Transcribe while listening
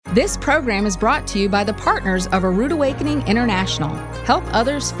This program is brought to you by the partners of A Rood Awakening International. Help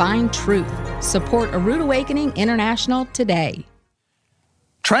others find truth. Support A Rood Awakening International today.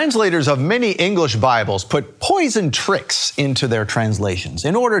 Translators of many English Bibles put poison tricks into their translations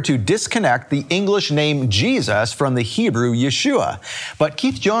in order to disconnect the English name Jesus from the Hebrew Yeshua. But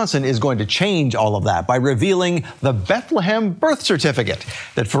Keith Johnson is going to change all of that by revealing the Bethlehem birth certificate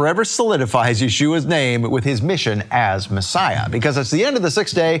that forever solidifies Yeshua's name with his mission as Messiah. Because it's the end of the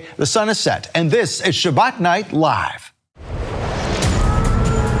sixth day, the sun is set, and this is Shabbat Night Live.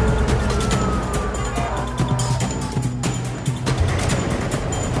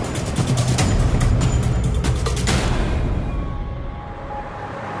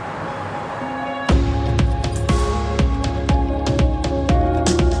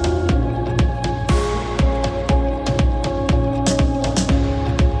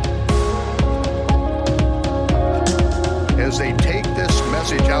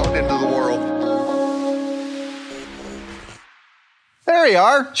 There we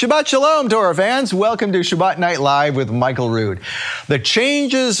are. Shabbat Shalom, Torah fans. Welcome to Shabbat Night Live with Michael Rood. The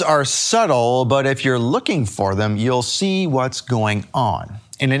changes are subtle, but if you're looking for them, you'll see what's going on.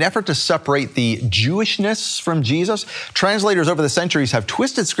 In an effort to separate the Jewishness from Jesus, translators over the centuries have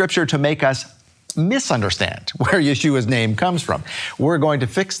twisted Scripture to make us misunderstand where Yeshua's name comes from. We're going to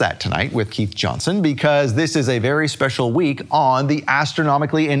fix that tonight with Keith Johnson because this is a very special week on the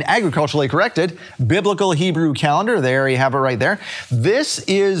astronomically and agriculturally corrected biblical Hebrew calendar. There you have it right there. This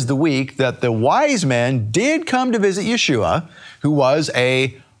is the week that the wise men did come to visit Yeshua, who was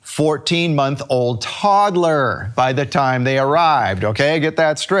a 14-month-old toddler by the time they arrived. Okay, get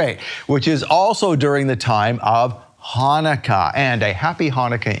that straight. Which is also during the time of Hanukkah. And a happy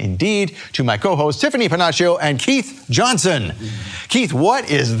Hanukkah indeed to my co-hosts Tiffany Panaccio and Keith Johnson. Keith, what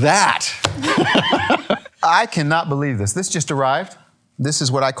is that? I cannot believe this. This just arrived. This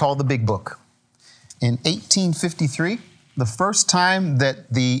is what I call the Big Book. In 1853, the first time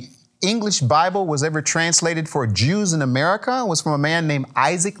that the English Bible was ever translated for Jews in America was from a man named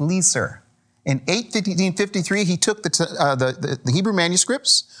Isaac Leeser. In 1853, he took the Hebrew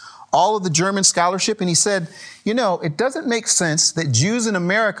manuscripts, all of the German scholarship, and he said, you know, it doesn't make sense that Jews in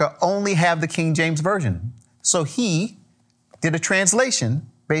America only have the King James Version. So he did a translation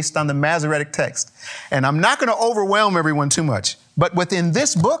based on the Masoretic text. And I'm not going to overwhelm everyone too much, but within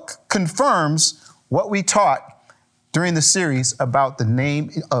this book confirms what we taught during the series about the name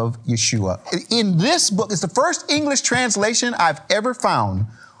of Yeshua. In this book, it's the first English translation I've ever found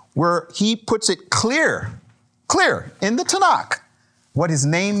where he puts it clear in the Tanakh, what his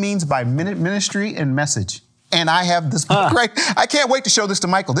name means by ministry and message. And I have this book right. I can't wait to show this to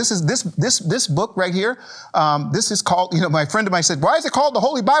Michael. This is this book right here. This is called, you know, my friend of mine said, why is it called the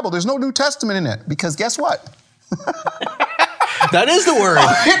Holy Bible? There's no New Testament in it. Because guess what? That is the word.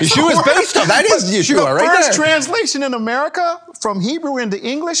 Yeshua is based on. That is Yeshua right there. The first translation in America from Hebrew into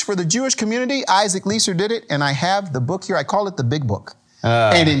English for the Jewish community, Isaac Leeser did it. And I have the book here. I call it the Big Book.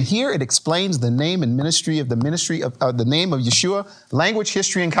 And in here, it explains the name and ministry of the the name of Yeshua, language,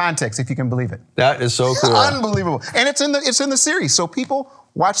 history, and context, if you can believe it. That is so cool. Unbelievable. And it's in the series. So people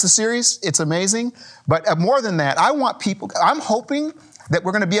watch the series. It's amazing. But more than that, I'm hoping that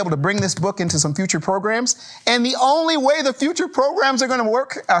we're going to be able to bring this book into some future programs. And the only way the future programs are going to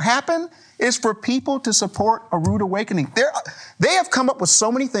work or happen is for people to support A Rood Awakening. They have come up with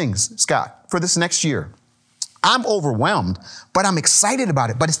so many things, Scott, for this next year. I'm overwhelmed, but I'm excited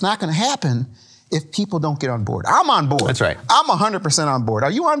about it. But it's not going to happen if people don't get on board. I'm on board. That's right. I'm 100% on board. Are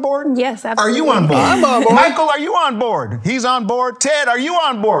you on board? Yes, absolutely. Are you on board? I'm on board. Michael, are you on board? He's on board. Ted, are you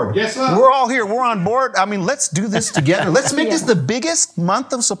on board? Yes, sir. We're all here. We're on board. I mean, let's do this together. Let's make this the biggest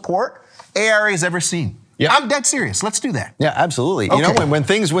month of support ARA has ever seen. Yeah. I'm dead serious. Let's do that. Yeah, absolutely. Okay. You know, when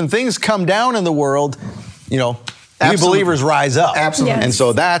things come down in the world, you know, Absolutely. we believers rise up. Absolutely. Yes. And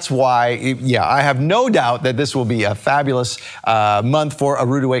so that's why, yeah, I have no doubt that this will be a fabulous month for A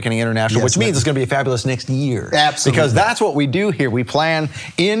Rood Awakening International, Yes, which means it's going to be a fabulous next year. Absolutely. Because that's what we do here. We plan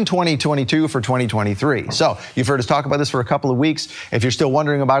in 2022 for 2023. So you've heard us talk about this for a couple of weeks. If you're still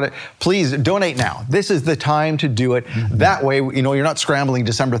wondering about it, please donate now. This is the time to do it. Mm-hmm. That way, you know, you're not scrambling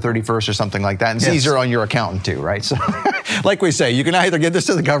December 31st or something like that. And it's easier on your accountant too, right? So like we say, you can either give this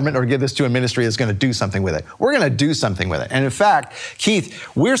to the government or give this to a ministry that's going to do something with it. We're going to do something with it. And in fact, Keith,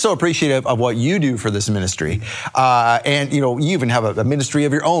 we're so appreciative of what you do for this ministry. And, you know, you even have a ministry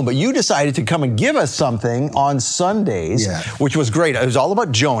of your own, but you decided to come and give us something on Sundays, which was great. It was all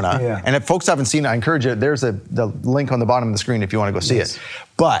about Jonah. Yeah. And if folks haven't seen it, I encourage you, there's the link on the bottom of the screen if you want to go see it.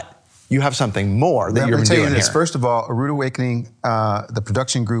 But you have something more that you're doing here. First of all, A Rood Awakening, the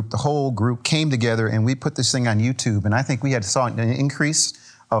production group, the whole group came together and we put this thing on YouTube. And I think we saw an increase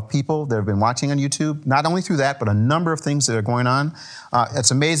of people that have been watching on YouTube, not only through that, but a number of things that are going on.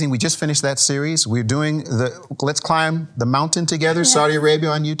 It's amazing. We just finished that series. We're doing the Let's Climb the Mountain Together, Saudi Arabia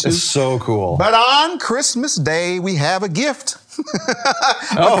on YouTube. It's so cool. But on Christmas Day, we have a gift.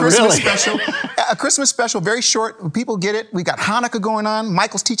 Oh, Christmas really? special. A Christmas special, very short. People get it. We got Hanukkah going on.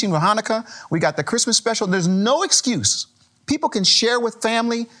 Michael's teaching with Hanukkah. We got the Christmas special. There's no excuse. People can share with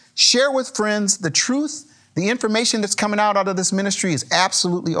family, share with friends the truth. The information that's coming out of this ministry is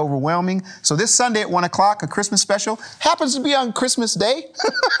absolutely overwhelming. So this Sunday at 1 o'clock, a Christmas special, happens to be on Christmas Day.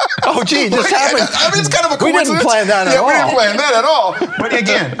 Oh, gee, it just happened. I mean, it's kind of a coincidence. We didn't plan that at all. We didn't plan that at all. But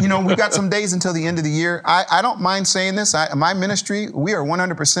again, we've got some days until the end of the year. I don't mind saying this. My ministry, we are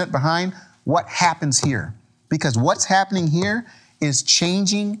 100% behind what happens here. Because what's happening here is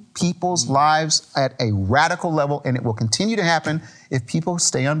changing people's lives at a radical level, and it will continue to happen if people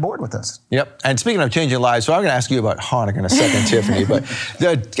stay on board with us. Yep. And speaking of changing lives, so I'm going to ask you about Hanukkah in a second, Tiffany, but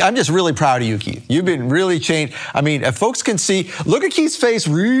I'm just really proud of you, Keith. You've been really changed. I mean, if folks can see, look at Keith's face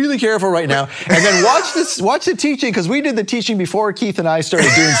really careful right now, and then watch the teaching, because we did the teaching before Keith and I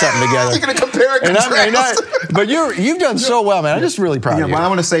started doing something together. You're going to compare and contrast. But you've done so well, man. I'm just really proud of you. But I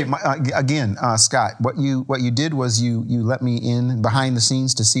want to say, again, Scott, what you did was you let me in behind the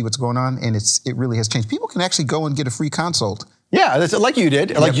scenes to see what's going on, and it really has changed. People can actually go and get a free consult. Yeah, that's like you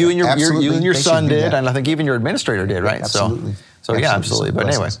did, like you and your son did, and I think even your administrator did, right? Absolutely. So yeah, absolutely. But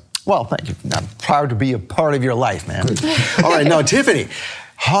anyway, well, thank you. I'm proud to be a part of your life, man. All right, now Tiffany,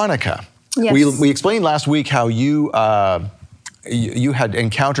 Hanukkah. Yes. We explained last week how you had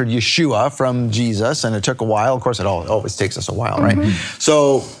encountered Yeshua from Jesus, and it took a while. Of course, it always takes us a while, right?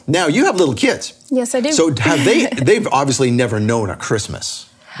 So now you have little kids. Yes, I do. So have they've obviously never known a Christmas,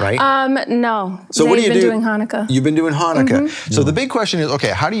 right? No. So what do you do? They've been doing Hanukkah. You've been doing Hanukkah. So the big question is, okay,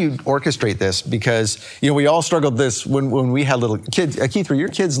 how do you orchestrate this? Because, we all struggled this when we had little kids. Keith, were your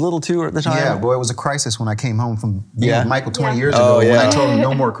kids little too at the time? Yeah, boy, it was a crisis when I came home from being with Michael 20 years ago. Oh, yeah. When I told him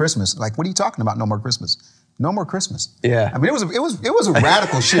no more Christmas. Like, what are you talking about, no more Christmas? No more Christmas. Yeah. I mean, it was a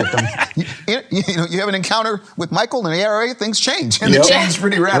radical shift. I mean, you have an encounter with Michael and the ARA, things change. And it changed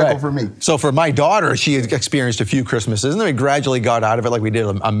pretty radical for me. So for my daughter, she had experienced a few Christmases, and then we gradually got out of it, like we did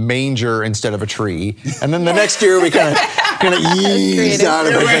a manger instead of a tree. And then the next year, we kind of eased out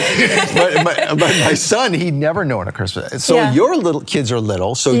of it. But my son, he'd never known a Christmas. So your little kids are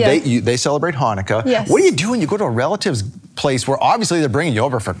little, so they celebrate Hanukkah. Yes. What do you do when you go to a relative's place where obviously they're bringing you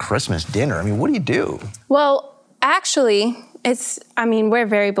over for Christmas dinner? I mean, what do you do? Well, actually, we're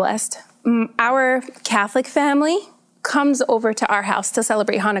very blessed. Our Catholic family comes over to our house to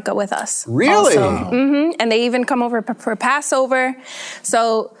celebrate Hanukkah with us. Really? And they even come over for Passover.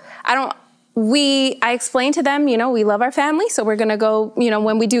 So I explain to them, we love our family, so we're going to go,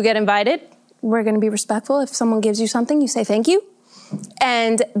 when we do get invited, we're going to be respectful. If someone gives you something, you say thank you.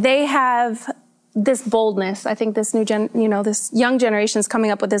 And they have this boldness. I think this this young generation is coming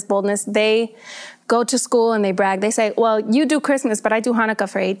up with this boldness. They go to school and they brag. They say, well, you do Christmas, but I do Hanukkah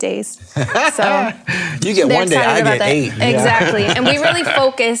for 8 days. So you get one day, I get 8. Exactly. And we really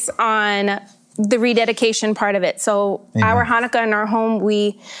focus on the rededication part of it. So our Hanukkah in our home,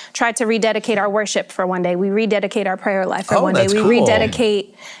 we try to rededicate our worship for one day. We rededicate our prayer life for one day. We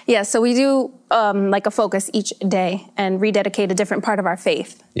rededicate. Yeah, so we do like a focus each day and rededicate a different part of our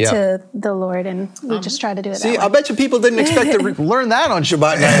faith to the Lord. And we just try to do it that way. I bet you people didn't expect to learn that on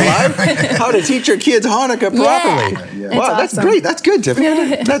Shabbat Night Live, how to teach your kids Hanukkah properly. Yeah. Wow, that's awesome. great. That's good,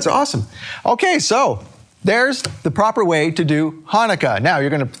 Tiffany. That's awesome. Okay, so there's the proper way to do Hanukkah. Now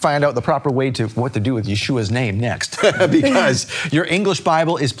you're going to find out the proper way to what to do with Yeshua's name next, because your English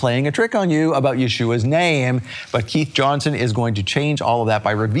Bible is playing a trick on you about Yeshua's name. But Keith Johnson is going to change all of that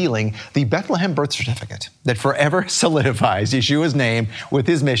by revealing the Bethlehem birth certificate that forever solidifies Yeshua's name with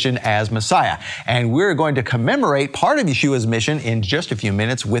his mission as Messiah. And we're going to commemorate part of Yeshua's mission in just a few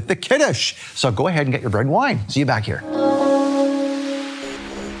minutes with the Kiddush. So go ahead and get your bread and wine. See you back here.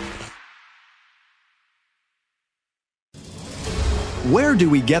 Where do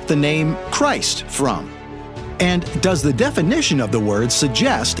we get the name Christ from? And does the definition of the word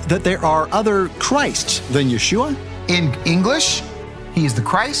suggest that there are other Christs than Yeshua? In English, he is the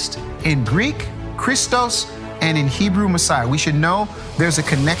Christ. In Greek, Christos. And in Hebrew, Messiah. We should know there's a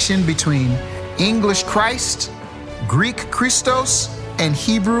connection between English Christ, Greek Christos, and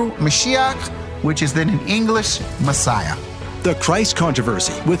Hebrew Mashiach, which is then in English, Messiah. The Christ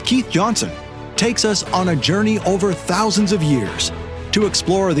Controversy with Keith Johnson takes us on a journey over thousands of years to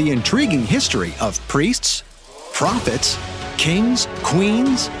explore the intriguing history of priests, prophets, kings,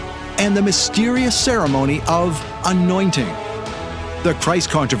 queens, and the mysterious ceremony of anointing. The Christ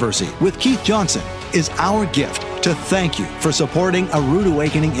Controversy with Keith Johnson is our gift to thank you for supporting A Rude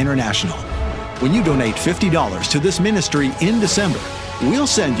Awakening International. When you donate $50 to this ministry in December, we'll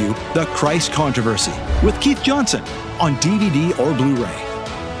send you The Christ Controversy with Keith Johnson on DVD or Blu-ray.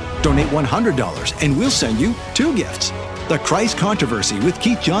 Donate $100 and we'll send you 2 gifts: The Christ Controversy with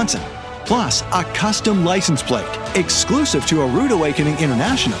Keith Johnson, plus a custom license plate exclusive to A Rude Awakening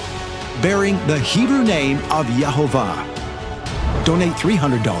International, bearing the Hebrew name of Yehovah. Donate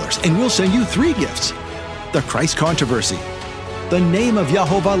 $300 and we'll send you 3 gifts: The Christ Controversy, the Name of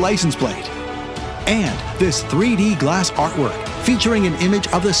Yehovah license plate, and this 3D glass artwork featuring an image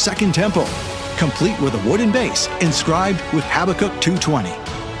of the Second Temple, complete with a wooden base inscribed with Habakkuk 2:20.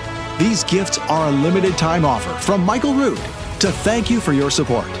 These gifts are a limited time offer from Michael Rood to thank you for your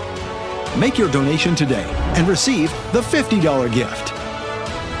support. Make your donation today and receive the $50 gift,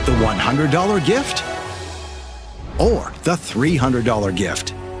 the $100 gift, or the $300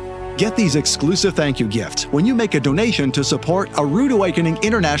 gift. Get these exclusive thank you gifts when you make a donation to support A Rude Awakening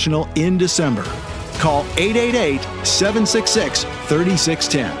International in December. Call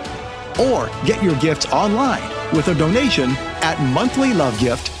 888-766-3610 or get your gifts online with a donation at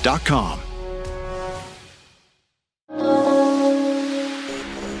monthlylovegift.com.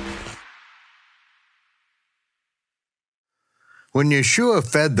 When Yeshua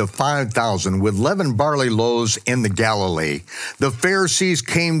fed the 5,000 with leavened barley loaves in the Galilee, the Pharisees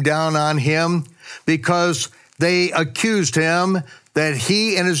came down on him because they accused him that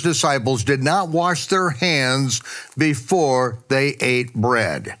he and his disciples did not wash their hands before they ate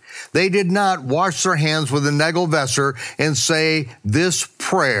bread. They did not wash their hands with the Negelvesser and say this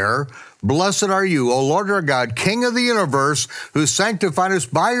prayer: "Blessed are you, O Lord our God, King of the universe, who sanctified us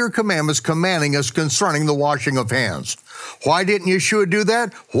by your commandments, commanding us concerning the washing of hands." Why didn't Yeshua do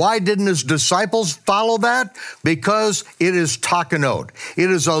that? Why didn't his disciples follow that? Because it is takanot. It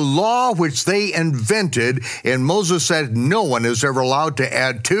is a law which they invented, and Moses said no one is ever allowed to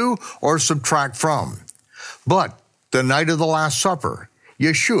add to or subtract from. But the night of the Last Supper,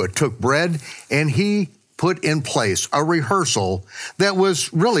 Yeshua took bread and he put in place a rehearsal that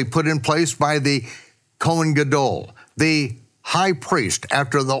was really put in place by the Kohen Gadol, the high priest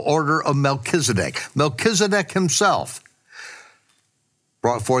after the order of Melchizedek. Melchizedek himself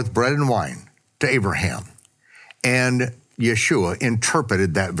brought forth bread and wine to Abraham, and Yeshua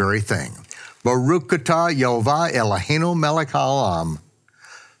interpreted that very thing. Baruch atah Yehovah Eloheinu melech haolam,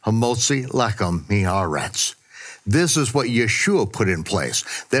 hamotzi lechem mi'aretz. This is what Yeshua put in place,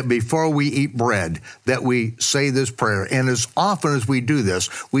 that before we eat bread, that we say this prayer. And as often as we do this,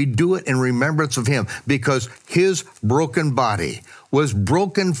 we do it in remembrance of him, because his broken body was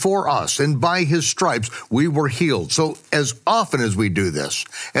broken for us, and by his stripes we were healed. So as often as we do this,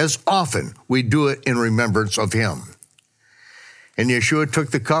 as often we do it in remembrance of him. And Yeshua took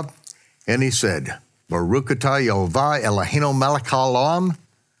the cup and he said, Baruch atah Yehovah Eloheinu melech haolam,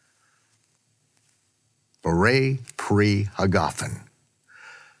 Borei Pri Hagafen.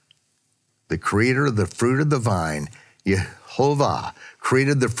 The creator of the fruit of the vine, Yehovah,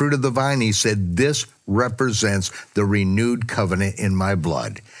 created the fruit of the vine. He said, this represents the renewed covenant in my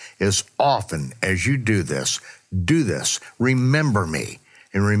blood. As often as you do this, remember me.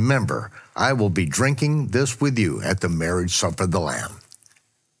 And remember, I will be drinking this with you at the marriage supper of the Lamb.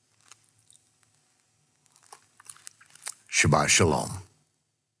 Shabbat Shalom.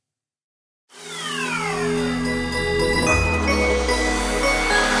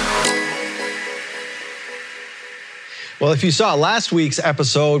 Well, if you saw last week's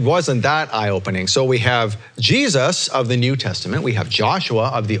episode, wasn't that eye-opening? So we have Jesus of the New Testament, we have Joshua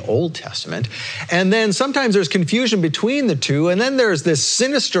of the Old Testament, and then sometimes there's confusion between the two, and then there's this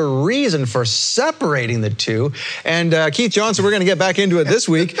sinister reason for separating the two. And Keith Johnson, we're going to get back into it this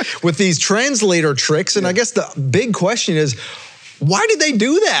week with these translator tricks, and I guess the big question is, why did they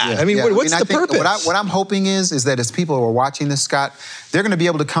do that? I mean, what's the purpose? What I'm hoping is that as people are watching this, Scott, they're going to be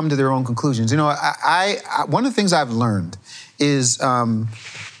able to come to their own conclusions. You know, I one of the things I've learned is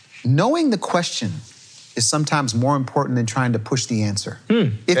knowing the question is sometimes more important than trying to push the answer.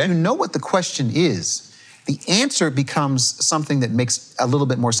 If you know what the question is, the answer becomes something that makes a little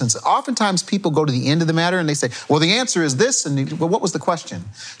bit more sense. Oftentimes people go to the end of the matter and they say, well, the answer is this, and well, what was the question?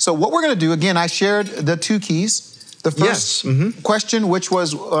 So what we're going to do, again, I shared the 2 keys. The first question, which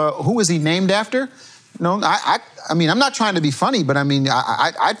was, who was he named after? No, I mean, I'm not trying to be funny, but I mean,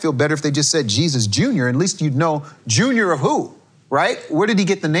 I'd feel better if they just said Jesus Jr. At least you'd know Junior of who, right? Where did he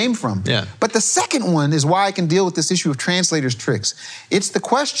get the name from? Yeah. But the second one is why I can deal with this issue of translators' tricks. It's the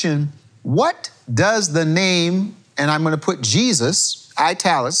question, what does the name, and I'm going to put Jesus,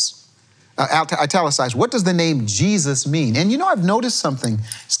 italicized, what does the name Jesus mean? And you know, I've noticed something,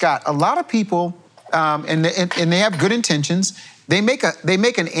 Scott, a lot of people and they have good intentions. They make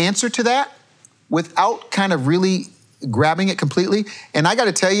an answer to that without kind of really grabbing it completely. And I got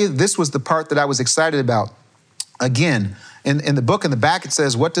to tell you, this was the part that I was excited about. Again, in the book in the back, it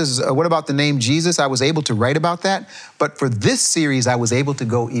says, what about the name Jesus? I was able to write about that. But for this series, I was able to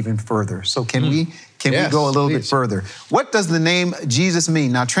go even further. So can we go a little bit further? What does the name Jesus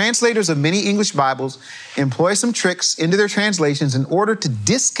mean? Now, translators of many English Bibles employ some tricks into their translations in order to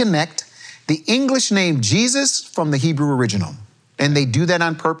disconnect the English name Jesus from the Hebrew original. And they do that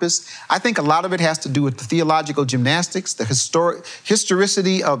on purpose. I think a lot of it has to do with the theological gymnastics, the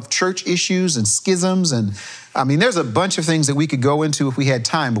historicity of church issues and schisms. And I mean, there's a bunch of things that we could go into if we had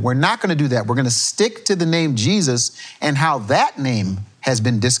time, but we're not going to do that. We're going to stick to the name Jesus and how that name has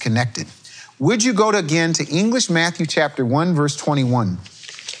been disconnected. Would you go again to English Matthew chapter 1, verse 21?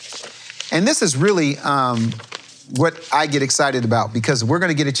 And this is really what I get excited about, because we're going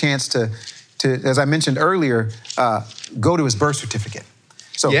to get a chance to, as I mentioned earlier, go to his birth certificate.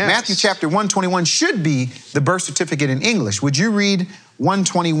 So Matthew chapter 121 should be the birth certificate in English. Would you read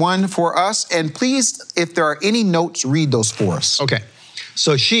 121 for us? And please, if there are any notes, read those for us. Okay.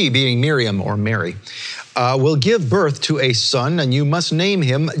 So she, being Miriam or Mary, will give birth to a son, and you must name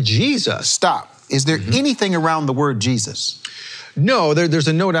him Jesus. Stop. Is there anything around the word Jesus? No, there's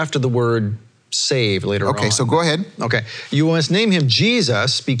a note after the word save later on. Okay, so go ahead. Okay. You must name him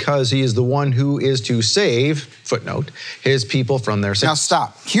Jesus because he is the one who is to save, footnote, his people from their sins. Now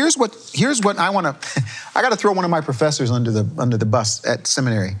stop. Here's what I want to, I got to throw one of my professors under the bus at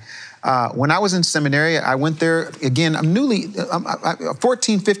seminary. When I was in seminary, I went there, again, I'm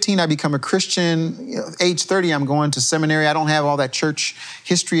 14, 15, I become a Christian. Age 30, I'm going to seminary. I don't have all that church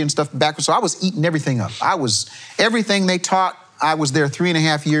history and stuff back. So I was eating everything up. Everything they taught, I was there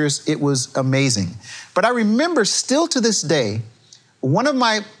 3.5 years. It was amazing. But I remember still to this day, one of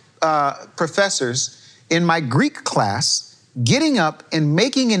my professors in my Greek class getting up and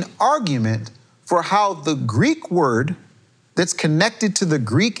making an argument for how the Greek word that's connected to the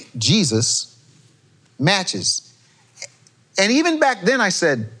Greek Jesus matches. And even back then I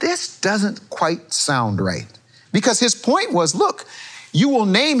said, this doesn't quite sound right. Because his point was, look, you will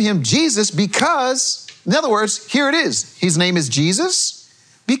name him Jesus because, in other words, here it is. His name is Jesus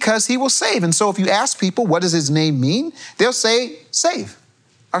because he will save. And so if you ask people, what does his name mean? They'll say, save,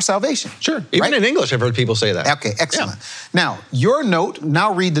 our salvation. Sure. Even in English, I've heard people say that. Okay, excellent. Yeah. Now, your note,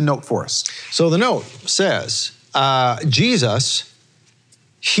 now read the note for us. So the note says, Jesus,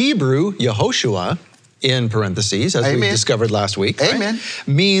 Hebrew, Yehoshua, in parentheses, as we discovered last week, Amen. Right,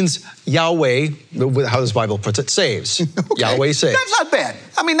 means Yahweh, how this Bible puts it, saves. Okay. Yahweh saves. That's not bad.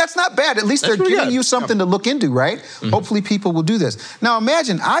 I mean, that's not bad. At least they're giving you something to look into, right? Mm-hmm. Hopefully people will do this. Now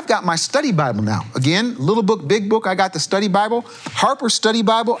imagine, I've got my study Bible now. Again, little book, big book, I got the study Bible, Harper Study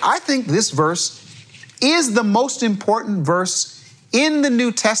Bible. I think this verse is the most important verse in the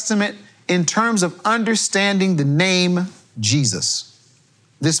New Testament in terms of understanding the name Jesus.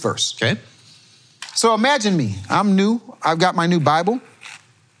 This verse. Okay. So imagine me. I'm new. I've got my new Bible,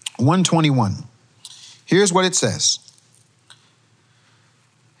 121. Here's what it says.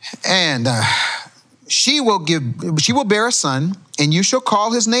 And she will bear a son, and you shall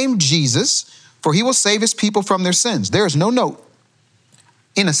call his name Jesus, for he will save his people from their sins. There is no note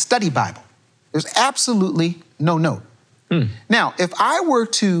in a study Bible. There's absolutely no note. Now, if I were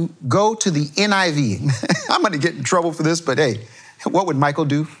to go to the NIV, I'm going to get in trouble for this, but hey, what would Michael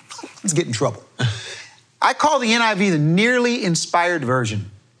do? Let's get in trouble. I call the NIV the nearly inspired version.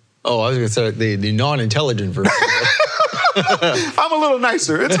 Oh, I was going to say the non-intelligent version. I'm a little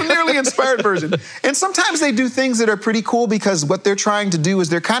nicer. It's a nearly inspired version. And sometimes they do things that are pretty cool because what they're trying to do is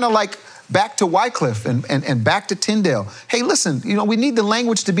they're kind of like back to Wycliffe and back to Tyndale. Hey, listen, we need the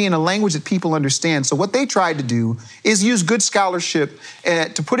language to be in a language that people understand. So what they tried to do is use good scholarship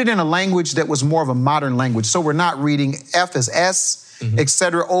to put it in a language that was more of a modern language. So we're not reading F as S, et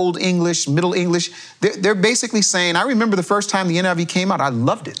cetera, Old English, Middle English. They're basically saying, I remember the first time the NIV came out, I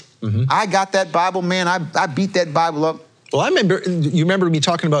loved it. I got that Bible, man, I beat that Bible up. Well, you remember me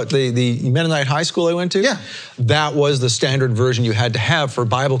talking about the Mennonite high school I went to? Yeah. That was the standard version you had to have for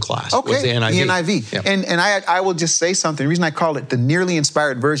Bible class. Okay, was the NIV. The NIV. Yep. And I will just say something. The reason I call it the nearly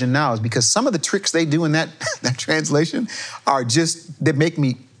inspired version now is because some of the tricks they do in that translation are just, they make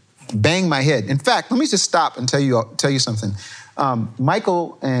me bang my head. In fact, let me just stop and tell you something.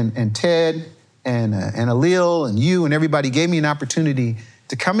 Michael and Ted and Alil and you and everybody gave me an opportunity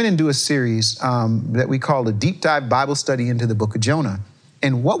to come in and do a series that we call a deep dive Bible study into the book of Jonah.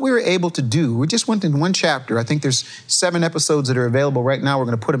 And what we were able to do, we just went in one chapter. I think there's 7 episodes that are available right now. We're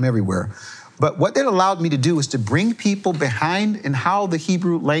going to put them everywhere. But what that allowed me to do is to bring people behind in how the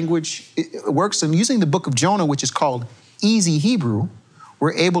Hebrew language works. And using the book of Jonah, which is called Easy Hebrew,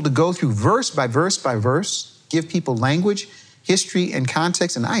 we're able to go through verse by verse by verse, give people language, history, and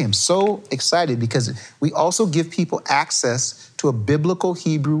context. And I am so excited because we also give people access to a biblical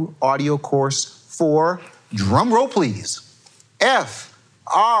Hebrew audio course for, drum roll please, F-R-E-E.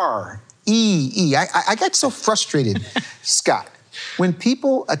 I got so frustrated, Scott, when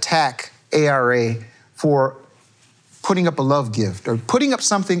people attack ARA for putting up a love gift or putting up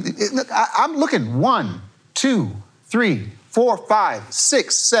something. I'm looking 1, 2, 3, 4, 5,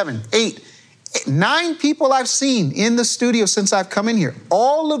 6, 7, 8, 9 people I've seen in the studio since I've come in here.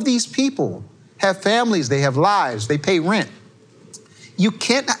 All of these people have families, they have lives, they pay rent. You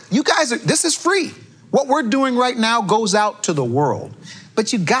guys, this is free. What we're doing right now goes out to the world,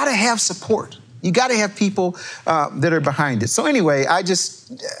 but you gotta have support. You gotta have people that are behind it. So anyway, I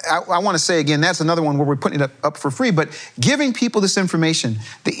wanna say again, that's another one where we're putting it up for free, but giving people this information.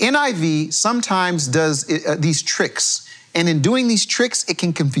 The NIV sometimes does these tricks, and in doing these tricks, it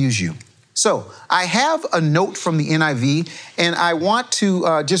can confuse you. So I have a note from the NIV, and I want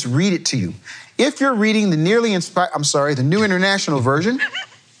to just read it to you. If you're reading the the New International Version,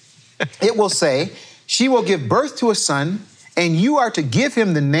 it will say, she will give birth to a son, and you are to give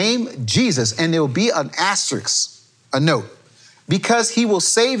him the name Jesus, and there will be an asterisk, a note, because he will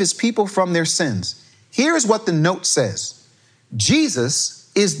save his people from their sins. Here's what the note says. Jesus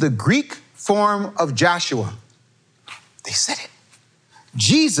is the Greek form of Joshua. They said it.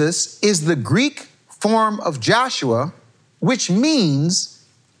 Jesus is the Greek form of Joshua, which means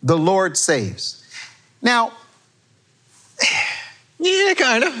the Lord saves. Now, Yeah,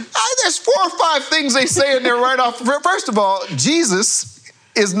 kind of. there's 4 or 5 things they say in there right off. First of all, Jesus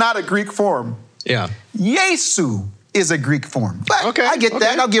is not a Greek form. Yeah. Yesu is a Greek form. But Okay, I get that.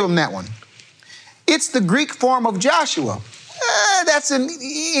 okay. I'll give him that one. It's the Greek form of Joshua. That's in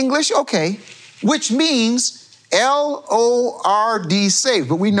English, okay. Which means L-O-R-D, save.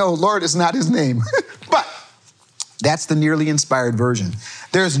 But we know Lord is not his name. But that's the nearly inspired version.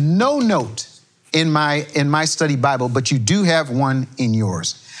 There's no note in my study Bible, but you do have one in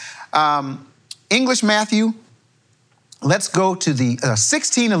yours. English Matthew, let's go to the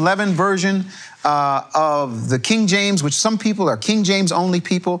 1611 version of the King James, which some people are King James only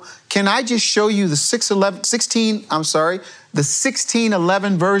people. Can I just show you the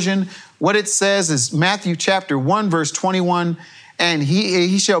 1611 version? What it says is Matthew chapter 1, verse 21, and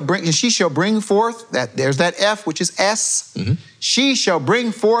she shall bring forth, there's that F, which is S. Mm-hmm. She shall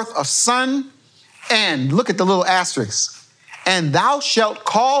bring forth a son, and look at the little asterisk, and thou shalt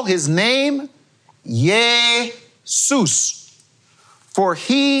call his name Jesus, for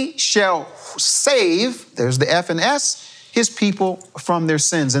he shall save, there's the F and S, his people from their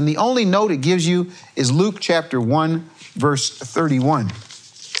sins. And the only note it gives you is Luke chapter 1, verse 31.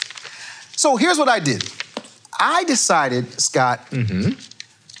 So here's what I did. I decided, Scott,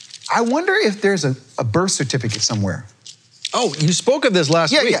 I wonder if there's a birth certificate somewhere. Oh, you spoke of this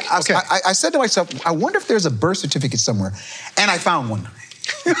last week. Yeah. Okay. I said to myself, I wonder if there's a birth certificate somewhere. And I found one.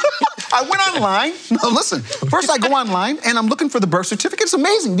 I went online. No, listen. First I go online and I'm looking for the birth certificate. It's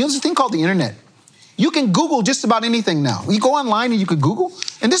amazing. There's a thing called the internet. You can Google just about anything now. You go online and you can Google,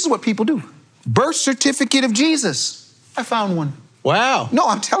 and this is what people do. Birth certificate of Jesus. I found one. Wow. No,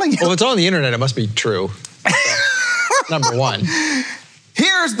 I'm telling you. Well, if it's on the internet, it must be true. Number one.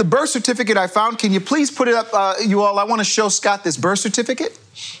 Here's the birth certificate I found. Can you please put it up, you all? I want to show Scott this birth certificate.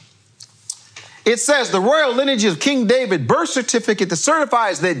 It says the royal lineage of King David birth certificate that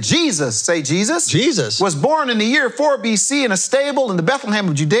certifies that Jesus, say Jesus, was born in the year 4 BC in a stable in the Bethlehem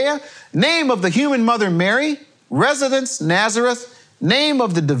of Judea. Name of the human mother Mary, residence Nazareth, name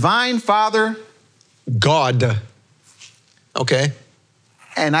of the divine father God. Okay.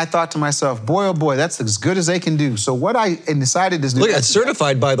 And I thought to myself, boy, oh boy, that's as good as they can do. So what I decided is... Look, it's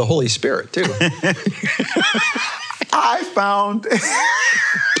certified by the Holy Spirit, too. I found...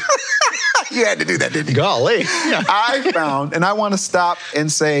 You had to do that, didn't you? Golly. Yeah. I found, and I want to stop and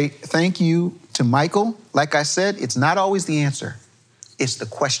say thank you to Michael. Like I said, it's not always the answer. It's the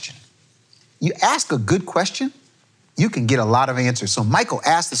question. You ask a good question, you can get a lot of answers. So Michael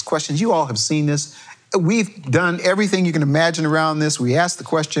asked this question. You all have seen this. We've done everything you can imagine around this. We asked the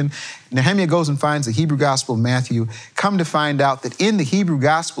question. Nehemiah goes and finds the Hebrew Gospel of Matthew. Come to find out that in the Hebrew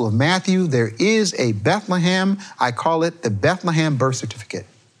Gospel of Matthew, there is a Bethlehem. I call it the Bethlehem birth certificate.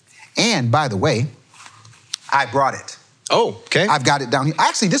 And by the way, I brought it. Oh, okay. I've got it down here.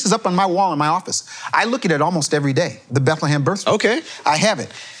 Actually, this is up on my wall in my office. I look at it almost every day, the Bethlehem birth certificate. Okay. I have it.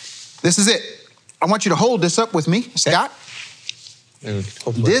 This is it. I want you to hold this up with me, Scott.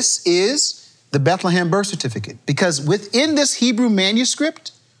 Hopefully. This is the Bethlehem birth certificate, because within this Hebrew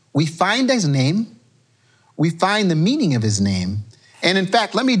manuscript, we find his name, we find the meaning of his name. And in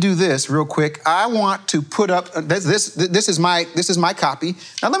fact, let me do this real quick. I want to put up, this is my copy.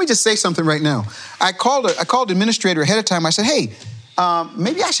 Now let me just say something right now. I called the administrator ahead of time. I said, hey,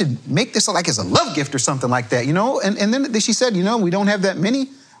 maybe I should make this like as a love gift or something like that, you know? And then she said, you know, we don't have that many.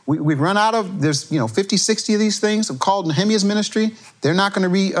 We've run out of, there's 50, 60 of these things. I'm called Nehemiah's ministry. They're not going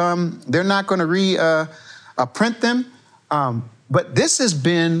to print them. But this has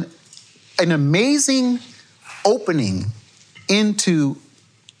been an amazing opening into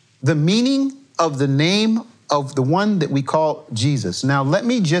the meaning of the name of the one that we call Jesus. Now, let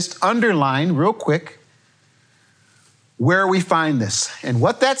me just underline real quick where we find this. And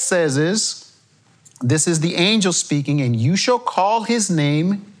what that says is, this is the angel speaking, and you shall call his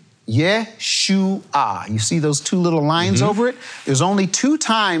name Yeshua. You see those two little lines over it? There's only 2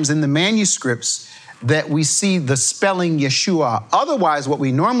 times in the manuscripts that we see the spelling Yeshua. Otherwise, what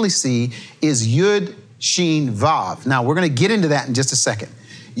we normally see is Yud, Shin, Vav. Now, we're going to get into that in just a second.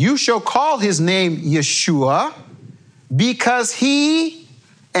 You shall call his name Yeshua because he,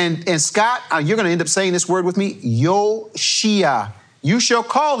 and Scott, you're going to end up saying this word with me, Yoshia. You shall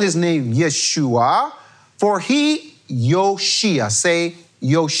call his name Yeshua, for he Yoshia. Say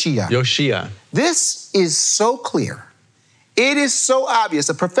Yoshia. Yoshia. This is so clear. It is so obvious.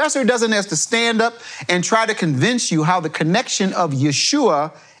 A professor doesn't have to stand up and try to convince you how the connection of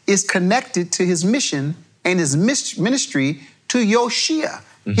Yeshua is connected to his mission and his ministry to Yoshia.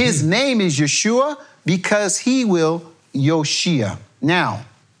 His name is Yeshua because he will Yoshia. Now,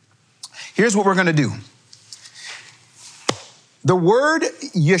 here's what we're going to do. The word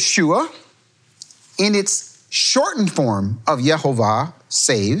Yeshua, in its shortened form of Yehovah,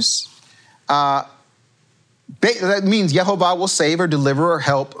 saves. That means Yehovah will save or deliver or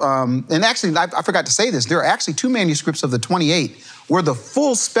help. And actually, I forgot to say this. There are actually 2 manuscripts of the 28 where the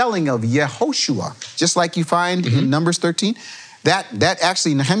full spelling of Yehoshua, just like you find in Numbers 13, that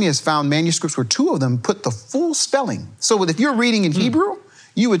actually Nehemiah has found manuscripts where 2 of them put the full spelling. So if you're reading in Hebrew,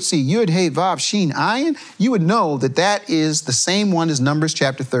 you would see Yud, He, Vav, Shin, Ayin. You would know that that is the same one as Numbers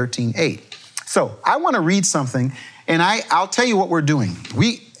chapter 13, 8. So I want to read something, and I'll tell you what we're doing.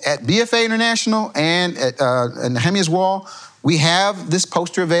 We, at BFA International and at Nehemiah's Wall, we have this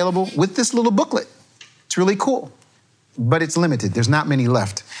poster available with this little booklet. It's really cool, but it's limited. There's not many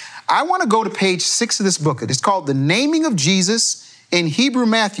left. I want to go to page 6 of this booklet. It's called The Naming of Jesus in Hebrew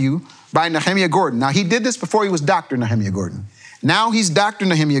Matthew by Nehemiah Gordon. Now, he did this before he was Dr. Nehemiah Gordon. Now he's Dr.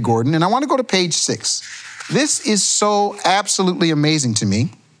 Nehemiah Gordon, and I want to go to page 6. This is so absolutely amazing to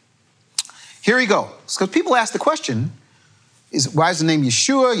me. Here we go. Because people ask the question, why is the name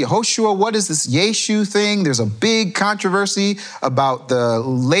Yeshua, Yehoshua? What is this Yeshu thing? There's a big controversy about the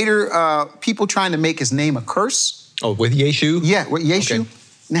later people trying to make his name a curse. Oh, with Yeshu? Yeah, with Yeshu. Okay.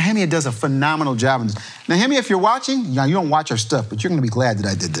 Nehemiah does a phenomenal job in this. Nehemiah, if you're watching, now you don't watch our stuff, but you're going to be glad that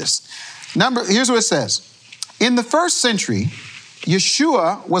I did this. Here's what it says. In the 1st century,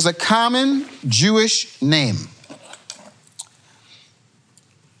 Yeshua was a common Jewish name.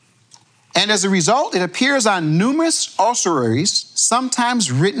 And as a result, it appears on numerous ossuaries,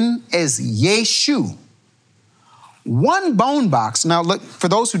 sometimes written as Yeshu. One bone box, now look, for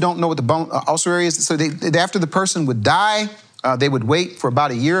those who don't know what the bone ossuary is, so after the person would die, they would wait for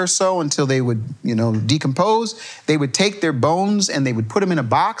about a year or so until they would, decompose. They would take their bones and they would put them in a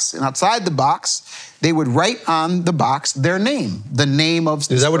box, and outside the box, they would write on the box their name, the name of.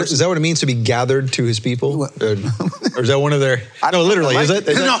 Is that what it means to be gathered to his people, or is that one of their? No, literally, is it?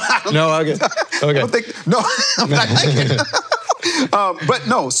 No, okay. I don't think. No, I'm not thinking. But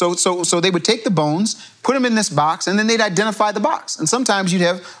no, so they would take the bones, put them in this box, and then they'd identify the box. And sometimes you'd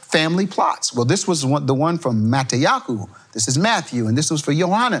have family plots. Well, this was the one from Matthew. This is Matthew, and this was for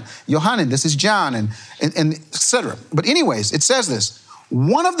Yohanan, this is John, and et cetera. But anyways, it says this.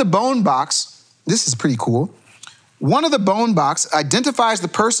 One of the bone box, this is pretty cool. One of the bone box identifies the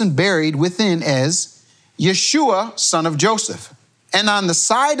person buried within as Yeshua, son of Joseph. And on the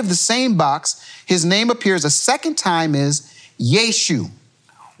side of the same box, his name appears a second time as Yeshu.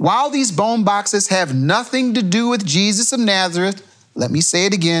 While these bone boxes have nothing to do with Jesus of Nazareth, let me say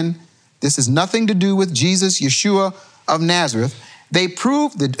it again, this has nothing to do with Jesus, Yeshua of Nazareth. They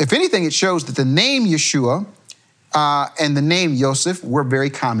prove that, if anything, it shows that the name Yeshua and the name Yosef were very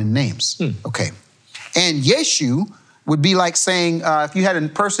common names. Okay. And Yeshu would be like saying, if you had a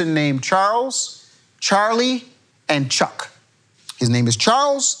person named Charles, Charlie, and Chuck. His name is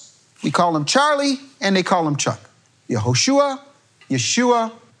Charles, we call him Charlie, and they call him Chuck. Yehoshua,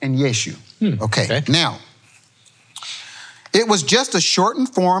 Yeshua, and Yeshu. Okay. Now, It was just a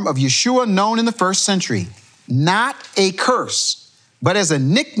shortened form of Yeshua known in the first century, not a curse, but as a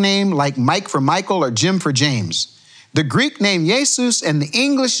nickname like Mike for Michael or Jim for James. The Greek name Jesus and the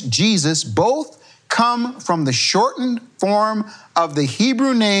English Jesus both come from the shortened form of the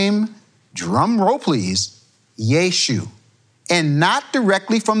Hebrew name, drum roll please, Yeshu, and not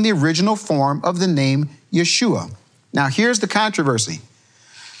directly from the original form of the name Yeshua. Now here's the controversy.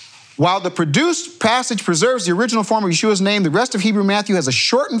 While the produced passage preserves the original form of Yeshua's name, the rest of Hebrew Matthew has a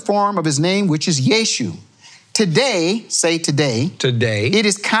shortened form of his name, which is Yeshu. Today, say today, it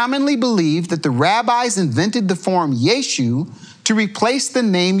is commonly believed that the rabbis invented the form Yeshu to replace the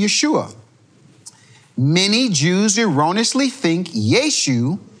name Yeshua. Many Jews erroneously think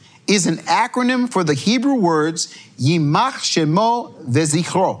Yeshu is an acronym for the Hebrew words Yimach Shemo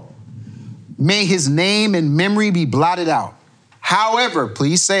Vezichro. May his name and memory be blotted out. However,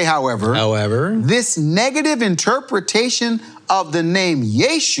 please say however, this negative interpretation of the name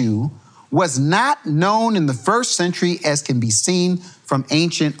Yeshu was not known in the first century, as can be seen from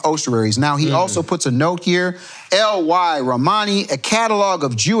ancient ossuaries. Now, he also puts a note here, L.Y. Romani, a catalog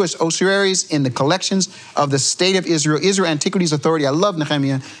of Jewish ossuaries in the collections of the State of Israel, Israel Antiquities Authority. I love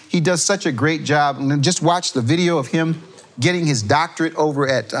Nehemiah. He does such a great job. And just watch the video of him getting his doctorate over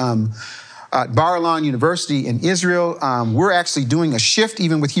at Bar-Ilan University in Israel. We're actually doing a shift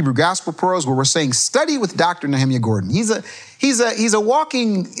even with Hebrew Gospel Pros where we're saying study with Dr. Nehemiah Gordon. He's a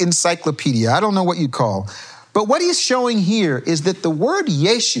walking encyclopedia. I don't know what you'd call. But what he's showing here is that the word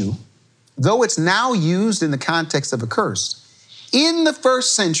Yeshu, though it's now used in the context of a curse, in the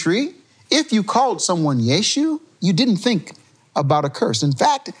first century, if you called someone Yeshu, you didn't think about a curse. In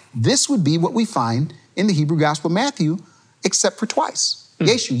fact, this would be what we find in the Hebrew Gospel Matthew, except for twice.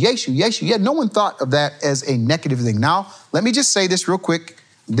 Yeshu, Yeshu, Yeshu. Yeah, no one thought of that as a negative thing. Now, let me just say this real quick.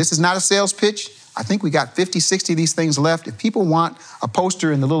 This is not a sales pitch. I think we got 50, 60 of these things left. If people want a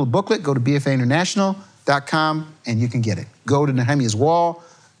poster in the little booklet, go to bfainternational.com and you can get it. Go to Nehemiah's wall,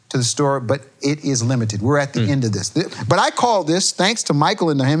 to the store, but it is limited. We're at the end of this. But I call this, thanks to Michael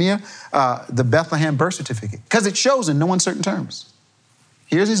and Nehemiah, the Bethlehem birth certificate, because it shows in no uncertain terms.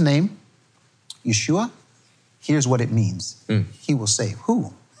 Here's his name, Yeshua. Here's what it means. He will save.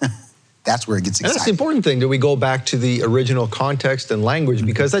 Who? That's where it gets exciting. That's the important thing, that we go back to the original context and language,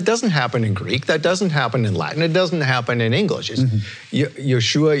 because that doesn't happen in Greek, that doesn't happen in Latin, it doesn't happen in English. It's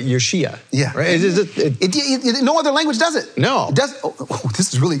Yeshua, Yeshia. Yeah. Right? No other language does it. No. It does.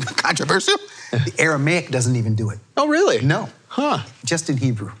 This is really controversial. The Aramaic doesn't even do it. Oh, really? No. Huh. Just in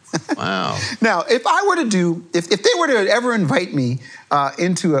Hebrew. Wow. Now, if I were to do, if they were to ever invite me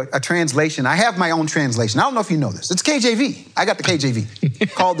into a translation, I have my own translation. I don't know if you know this. It's KJV. I got the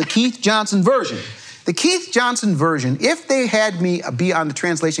KJV called the Keith Johnson version. The Keith Johnson version, if they had me be on the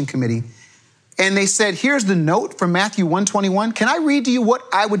translation committee and they said, here's the note from Matthew 1:21, can I read to you what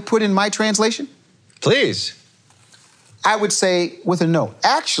I would put in my translation? Please. I would say with a note,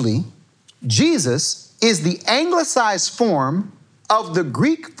 actually, Jesus is the anglicized form of the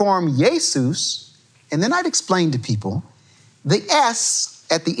Greek form Jesus, and then I'd explain to people, the S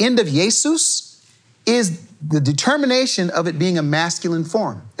at the end of Jesus is the determination of it being a masculine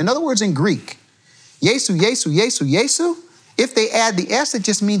form. In other words, in Greek, Yesu, Yesu, Yesu, Yesu, if they add the S, it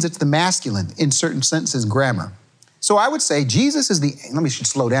just means it's the masculine in certain sentences and grammar. So I would say Jesus is let me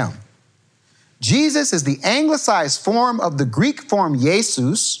slow down. Jesus is the anglicized form of the Greek form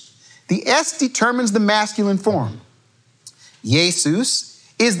Jesus. The S determines the masculine form. Jesus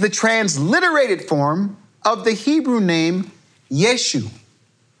is the transliterated form of the Hebrew name Yeshu,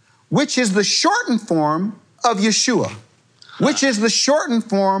 which is the shortened form of Yeshua, which is the shortened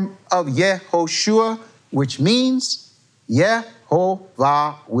form of Yehoshua, which means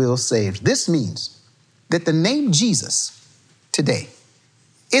Yehovah will save. This means that the name Jesus today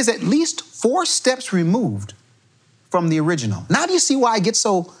is at least 4 steps removed from the original. Now do you see why I get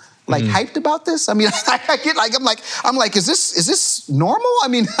so hyped about this? I mean, I'm like, is this normal? I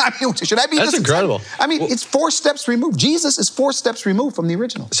mean, should I be? That's incredible. I mean, it's 4 steps removed. Jesus is 4 steps removed from the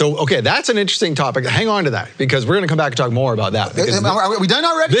original. So, okay, that's an interesting topic. Hang on to that, because we're going to come back and talk more about that. Are we done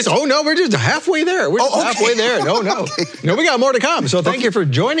already? Oh no, we're just halfway there. We're just halfway there. No. Okay. No, we got more to come. So thank you for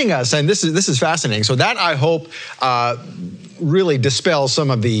joining us, and this is fascinating. So that, I hope, really dispel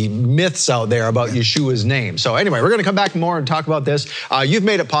some of the myths out there about Yeshua's name. So anyway, we're going to come back more and talk about this. You've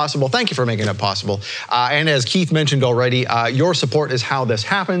made it possible. Thank you for making it possible. And as Keith mentioned already, your support is how this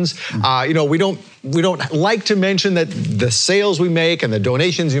happens. We don't like to mention that the sales we make and the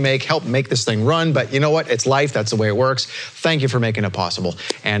donations you make help make this thing run, but you know what? It's life. That's the way it works. Thank you for making it possible.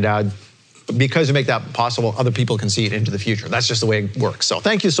 And because you make that possible, other people can see it into the future. That's just the way it works. So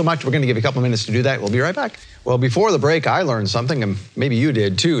thank you so much. We're going to give you a couple of minutes to do that. We'll be right back. Well, before the break, I learned something, and maybe you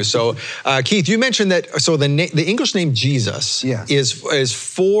did too. So, Keith, you mentioned that, so the English name Jesus is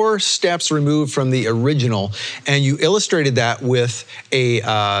 4 steps removed from the original, and you illustrated that with the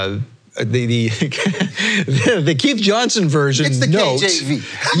Keith Johnson version. It's the notes.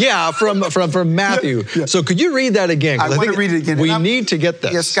 KJV. Yeah, from Matthew. Yeah. So could you read that again? I want to read it again. We need to get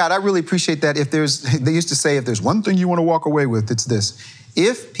this. Yes, Scott, I really appreciate that. They used to say, if there's one thing you want to walk away with, it's this.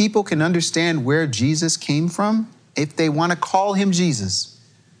 If people can understand where Jesus came from, if they want to call him Jesus,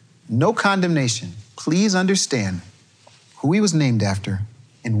 no condemnation. Please understand who he was named after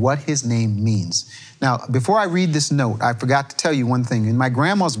and what his name means. Now, before I read this note, I forgot to tell you one thing. In my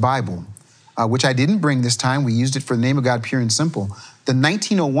grandma's Bible, which I didn't bring this time, we used it for the name of God, pure and simple. The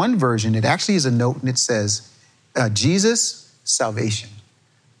 1901 version, it actually is a note, and it says, Jesus, salvation,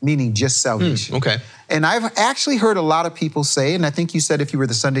 meaning just salvation. Okay. And I've actually heard a lot of people say, and I think you said if you were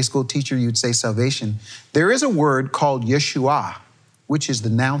the Sunday school teacher, you'd say salvation. There is a word called Yeshua, which is the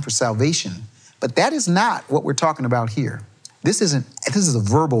noun for salvation. But that is not what we're talking about here. This is a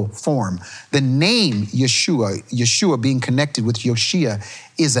verbal form. The name Yeshua being connected with Yoshia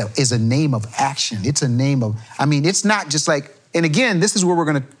is a name of action. It's a name of, it's not just like, and again, this is where we're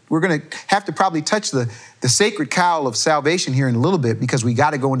gonna have to probably touch the sacred cow of salvation here in a little bit, because we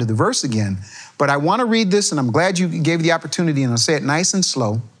got to go into the verse again. But I want to read this, and I'm glad you gave the opportunity, and I'll say it nice and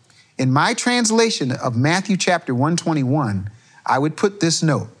slow. In my translation of Matthew chapter 121, I would put this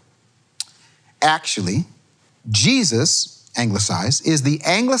note. Actually, Jesus, anglicized, is the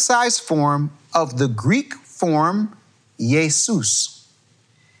anglicized form of the Greek form Jesus.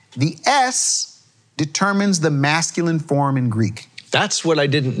 The S determines the masculine form in Greek. That's what I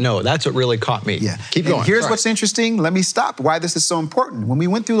didn't know. That's what really caught me. Yeah. Keep going. And here's what's interesting. Let me stop why this is so important. When we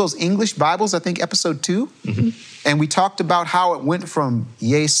went through those English Bibles, I think episode 2, and we talked about how it went from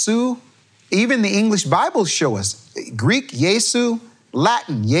Yesu, even the English Bibles show us Greek, Yesu,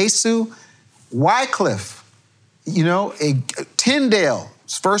 Latin, Yesu, Wycliffe, Tyndale,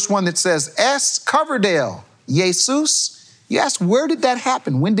 first one that says S, Coverdale, Jesus. You ask, where did that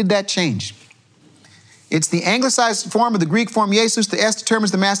happen? When did that change? It's the anglicized form of the Greek form Jesus. The S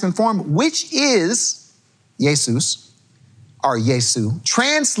determines the masculine form, which is Jesus, or Yesu,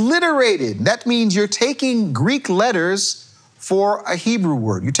 transliterated. That means you're taking Greek letters for a Hebrew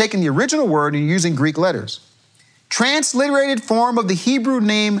word. You're taking the original word and you're using Greek letters. Transliterated form of the Hebrew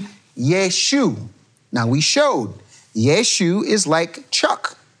name Yeshu. Now we showed Yeshu is like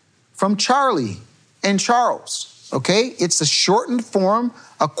Chuck from Charlie and Charles, okay? It's a shortened form,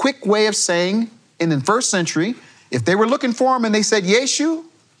 a quick way of saying, in the first century, if they were looking for him and they said Yeshu,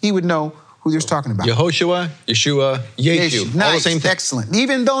 he would know who they was talking about. Yehoshua, Yeshua, Yeshu. Nice, all the same thing. Excellent.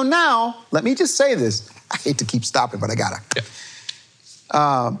 Even though now, let me just say this. I hate to keep stopping, but I gotta.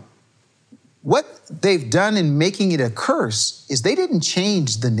 Yeah. What they've done in making it a curse is they didn't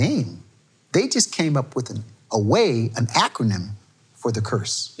change the name. They just came up with an acronym for the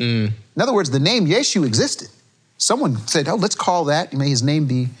curse. In other words, the name Yeshu existed. Someone said, oh, let's call that, may his name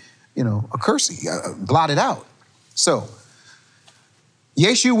be, a curse, blot it out. So,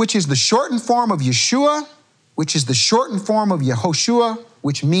 Yeshu, which is the shortened form of Yeshua, which is the shortened form of Yehoshua,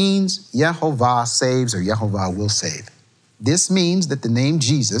 which means Yehovah saves or Yehovah will save. This means that the name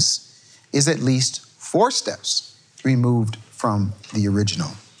Jesus is at least 4 steps removed from the original.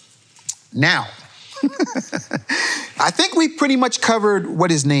 Now, I think we pretty much covered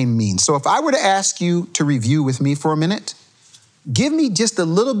what his name means. So if I were to ask you to review with me for a minute, give me just a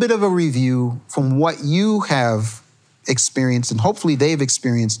little bit of a review from what you have experienced and hopefully they've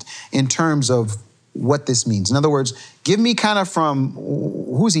experienced in terms of what this means. In other words, give me kind of from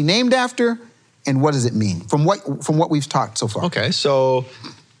who's he named after and what does it mean from what we've talked so far. Okay, so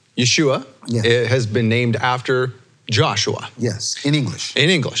Yeshua has been named after Joshua. Yes, in English. In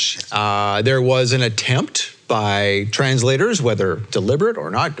English. There was an attempt by translators, whether deliberate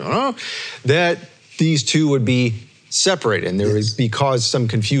or not, that these two would be separated, and there would be caused some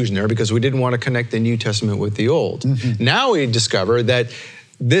confusion there because we didn't want to connect the New Testament with the Old. Now we discover that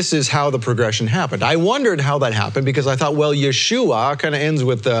this is how the progression happened. I wondered how that happened because I thought, well, Yeshua kind of ends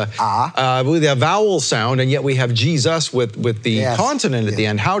with the vowel sound, and yet we have Jesus with the consonant at the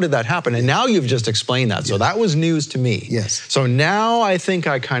end. How did that happen? And now you've just explained that. So that was news to me. Yes. So now I think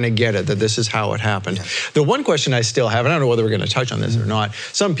I kind of get it, that this is how it happened. The one question I still have, and I don't know whether we're going to touch on this or not,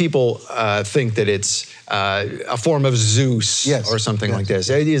 some people think that it's a form of Zeus or something like this.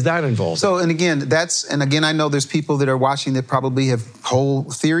 Is that involved? So, and again, I know there's people that are watching that probably have whole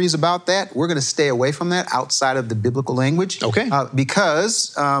theories about that. We're going to stay away from that outside of the biblical language. Okay.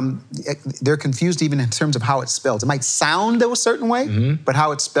 Because they're confused even in terms of how it's spelled. It might sound a certain way, but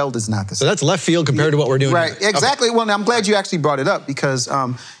how it's spelled is not the same. So that's left field compared to what we're doing Right, here. exactly. Okay. Well, I'm glad you actually brought it up because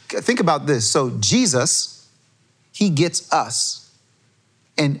think about this. So Jesus, he gets us.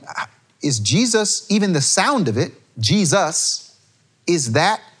 And is Jesus, even the sound of it, Jesus, is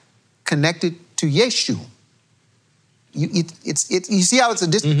that connected to Yeshu? You see how it's a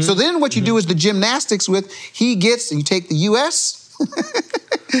distance? So then what you do is the gymnastics with he gets, and you take the U.S.,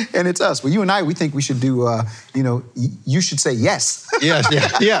 and it's us. Well, you and I, we think we should do, you should say yes.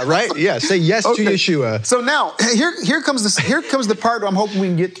 Yes, right? Yeah, say yes to Yeshua. So now, here comes the part where I'm hoping we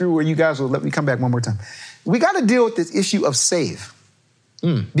can get through where you guys will let me come back one more time. We got to deal with this issue of save.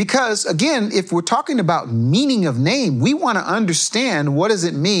 Because again, if we're talking about meaning of name, we want to understand what does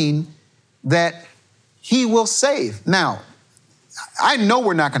it mean that he will save. Now, I know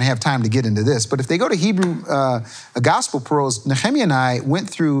we're not going to have time to get into this, but if they go to Hebrew Gospel Prose, Nehemiah and I went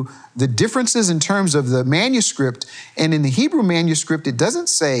through the differences in terms of the manuscript, and in the Hebrew manuscript, it doesn't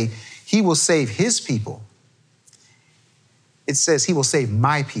say he will save his people. It says he will save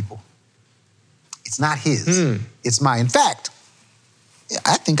my people. It's not his, it's mine. In fact,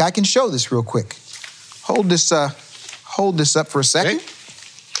 I think I can show this real quick. Hold this up for a second. Okay.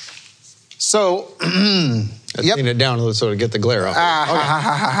 So, Let's clean it down to sort of get the glare off.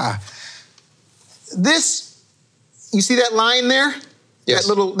 This, you see that line there? Yes.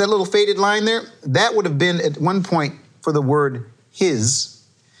 That little faded line there? That would have been at one point for the word his.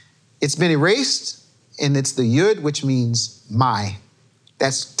 It's been erased, and it's the yud, which means my.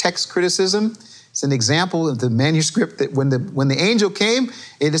 That's text criticism. It's an example of the manuscript that when the angel came,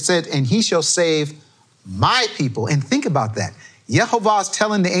 it said, and he shall save my people. And think about that. Yehovah is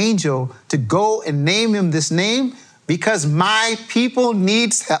telling the angel to go and name him this name because my people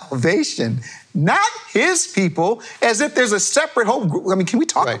need salvation, not his people, as if there's a separate whole group. I mean, can we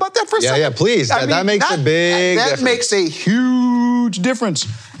talk about that for a second? Yeah, please. That makes a big difference. That makes a huge difference.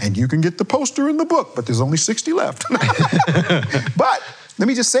 And you can get the poster in the book, but there's only 60 left. But let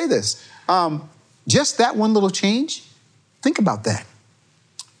me just say this. Just that one little change, think about that.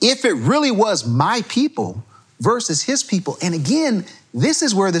 If it really was my people versus his people, and again, this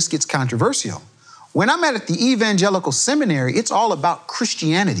is where this gets controversial. When I'm at the evangelical seminary, it's all about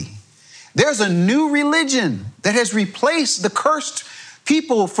Christianity. There's a new religion that has replaced the cursed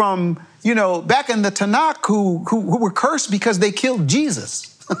people from, back in the Tanakh who were cursed because they killed Jesus.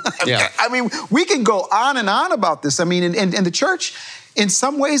 Yeah. I mean, we can go on and on about this. I mean, and the church, in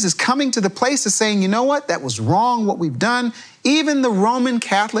some ways, is coming to the place of saying, you know what, that was wrong, what we've done. Even the Roman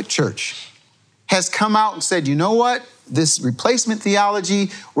Catholic Church has come out and said, you know what, this replacement theology,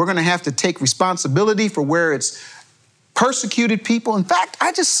 we're going to have to take responsibility for where it's persecuted people. In fact,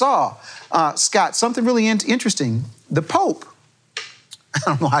 I just saw, Scott, something really interesting. The Pope, I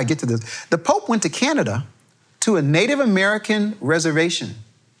don't know how I get to this. The Pope went to Canada to a Native American reservation.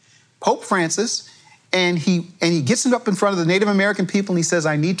 Pope Francis, and he gets up in front of the Native American people and he says,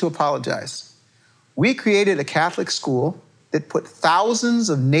 I need to apologize. We created a Catholic school that put thousands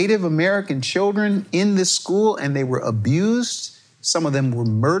of Native American children in this school, and they were abused. Some of them were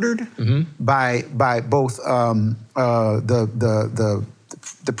murdered by both the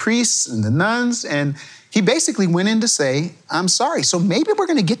priests and the nuns. And he basically went in to say, I'm sorry. So maybe we're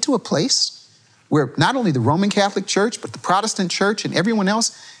going to get to a place where not only the Roman Catholic Church, but the Protestant Church and everyone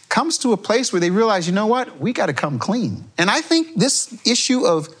else comes to a place where they realize, you know what, we got to come clean. And I think this issue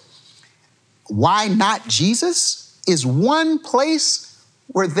of why not Jesus is one place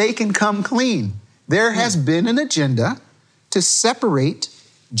where they can come clean. There has been an agenda to separate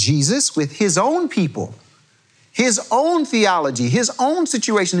Jesus with his own people, his own theology, his own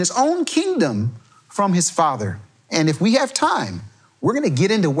situation, his own kingdom from his Father. And if we have time, we're going to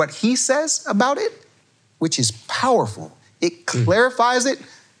get into what he says about it, which is powerful. It clarifies it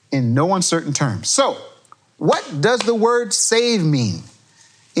in no uncertain terms. So, what does the word save mean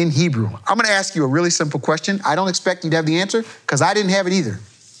in Hebrew? I'm going to ask you a really simple question. I don't expect you to have the answer because I didn't have it either.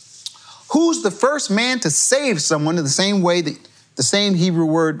 Who's the first man to save someone in the same way that the same Hebrew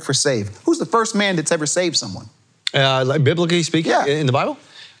word for save? Who's the first man that's ever saved someone? Like biblically speaking, in the Bible?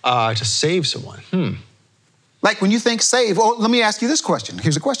 To save someone. Like when you think save, let me ask you this question.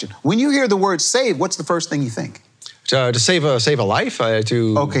 Here's a question. When you hear the word save, what's the first thing you think? To save a life,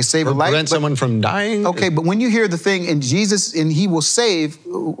 to save a life, prevent someone from dying. Okay, but when you hear the thing, and Jesus, and he will save,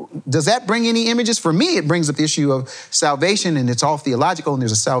 does that bring any images? For me, it brings up the issue of salvation, and it's all theological, and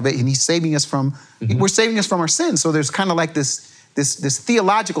there's a salvation, and he's saving us from, we're saving us from our sins. So there's kind of like this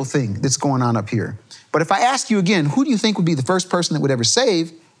theological thing that's going on up here. But if I ask you again, who do you think would be the first person that would ever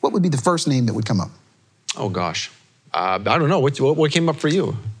save? What would be the first name that would come up? Oh gosh, I don't know. What came up for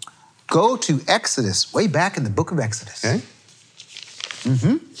you? Go to Exodus, way back in the book of Exodus. Okay.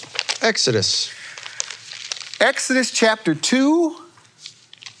 Exodus. Exodus chapter 2.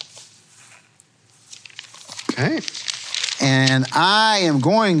 Okay. And I am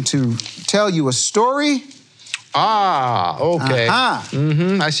going to tell you a story. Okay.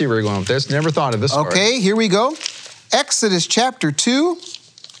 I see where you're going with this. Never thought of this story. Okay, here we go. Exodus chapter 2.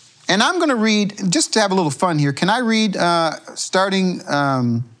 And I'm going to read, just to have a little fun here, can I read starting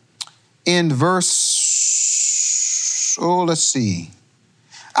in verse, let's see.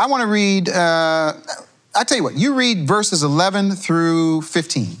 I want to read, I tell you what, you read verses 11 through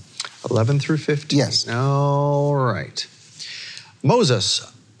 15. 11 through 15? Yes. All right.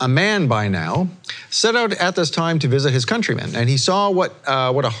 Moses, a man by now, set out at this time to visit his countrymen, and he saw what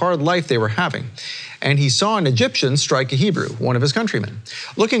a hard life they were having. And he saw an Egyptian strike a Hebrew, one of his countrymen.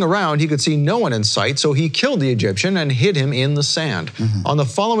 Looking around, he could see no one in sight, so he killed the Egyptian and hid him in the sand. On the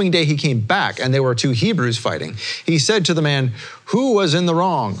following day, he came back, and there were 2 Hebrews fighting. He said to the man, "Who was in the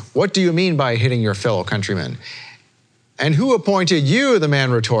wrong? What do you mean by hitting your fellow countryman?" "And who appointed you," the man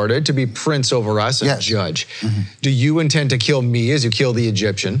retorted, "to be prince over us and judge? Do you intend to kill me as you killed the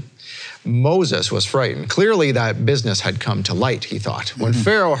Egyptian?" Moses was frightened. Clearly that business had come to light, he thought. When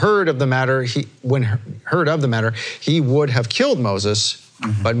Pharaoh heard of the matter, he would have killed Moses,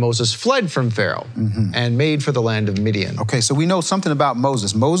 but Moses fled from Pharaoh and made for the land of Midian. Okay, so we know something about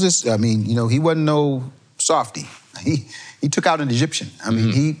Moses. Moses, I mean, he wasn't no softy. He took out an Egyptian. I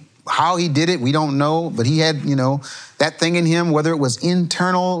mean, how he did it, we don't know, but he had, that thing in him, whether it was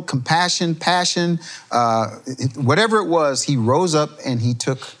internal, compassion, passion, whatever it was, he rose up and he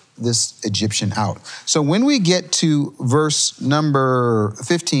took this Egyptian out. So when we get to verse number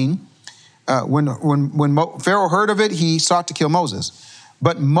 15, when Pharaoh heard of it, he sought to kill Moses.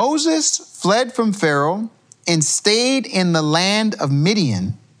 But Moses fled from Pharaoh and stayed in the land of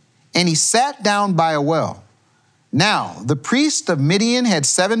Midian, and he sat down by a well. Now, the priest of Midian had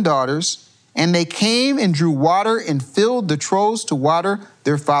 7 daughters, and they came and drew water and filled the troughs to water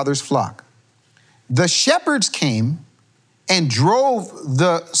their father's flock. The shepherds came and drove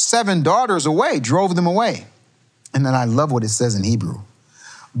the 7 daughters away, drove them away. And then I love what it says in Hebrew.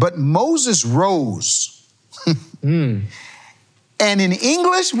 But Moses rose. And in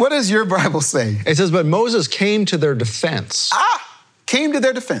English, what does your Bible say? It says, but Moses came to their defense. Came to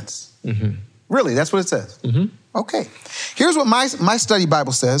their defense. Really, that's what it says. Okay. Here's what my study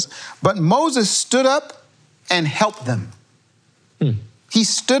Bible says. But Moses stood up and helped them. He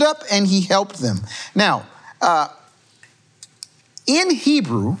stood up and he helped them. Now, in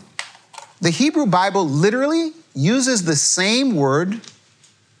Hebrew, the Hebrew Bible literally uses the same word,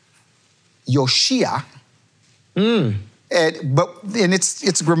 Yoshia. And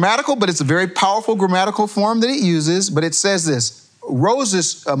it's grammatical, but it's a very powerful grammatical form that it uses. But it says this: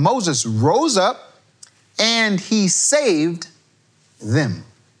 Moses rose up and he saved them.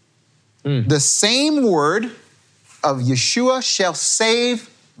 The same word of Yeshua shall save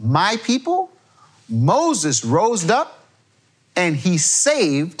my people. Moses rose up and he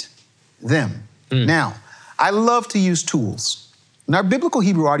saved them. Now, I love to use tools. In our Biblical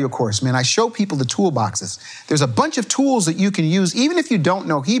Hebrew audio course, man, I show people the toolboxes. There's a bunch of tools that you can use, even if you don't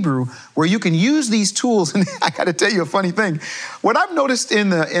know Hebrew, where you can use these tools. And I got to tell you a funny thing. What I've noticed in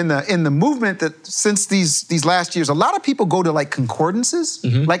the movement that since these last years, a lot of people go to like concordances,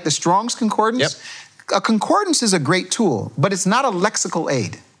 like the Strong's Concordance. A concordance is a great tool, but it's not a lexical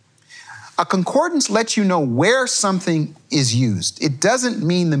aid. A concordance lets you know where something is used. It doesn't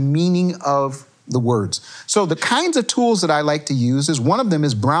mean the meaning of the words. So the kinds of tools that I like to use is one of them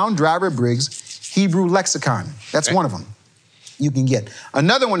is Brown Driver Briggs Hebrew Lexicon. That's one of them you can get.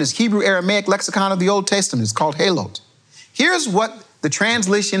 Another one is Hebrew Aramaic Lexicon of the Old Testament. It's called Halot. Here's what the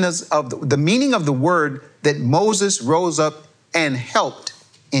translation is of the meaning of the word that Moses rose up and helped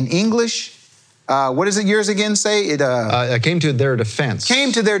in English. What does it yours again say? It came to their defense.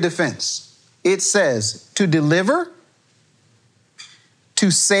 Came to their defense. It says to deliver,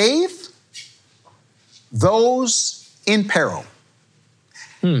 to save those in peril.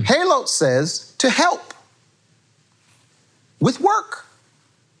 Halot says to help with work.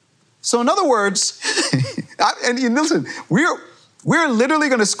 So in other words, and listen, we're literally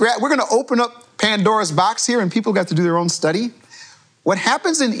going to we're going to open up Pandora's box here, and people got to do their own study. What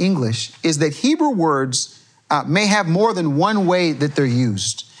happens in English is that Hebrew words may have more than one way that they're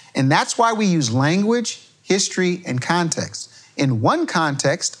used. And that's why we use language, history, and context. In one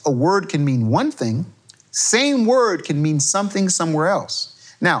context, a word can mean one thing. Same word can mean something somewhere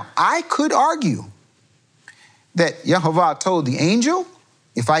else. Now, I could argue that Yehovah told the angel,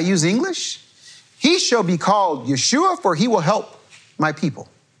 if I use English, he shall be called Yeshua, for he will help my people.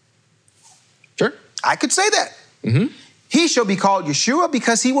 Sure. I could say that. He shall be called Yeshua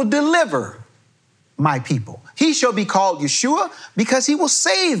because he will deliver my people. He shall be called Yeshua because he will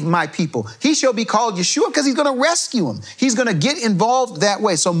save my people. He shall be called Yeshua because he's going to rescue them. He's going to get involved that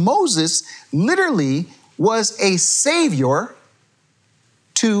way. So Moses literally was a savior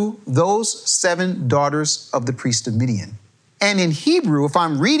to those 7 daughters of the priest of Midian. And in Hebrew, if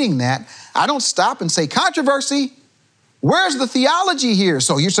I'm reading that, I don't stop and say, controversy. Where's the theology here?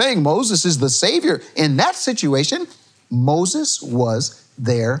 So you're saying Moses is the savior. In that situation, Moses was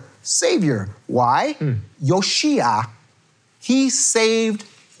their savior. Why? Yoshia. He saved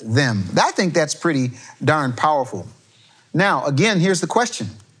them. I think that's pretty darn powerful. Now, again, here's the question.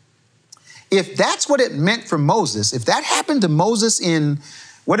 If that's what it meant for Moses, if that happened to Moses in,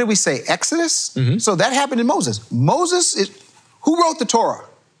 what did we say, Exodus? So that happened in Moses. Who wrote the Torah?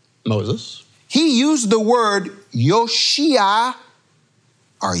 Moses. He used the word Yoshia,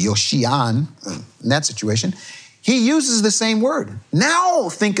 or Yoshian, in that situation. He uses the same word. Now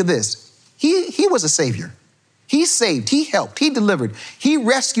think of this. He was a savior. He saved, he helped, he delivered, he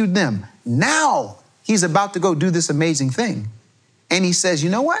rescued them. Now he's about to go do this amazing thing. And he says, you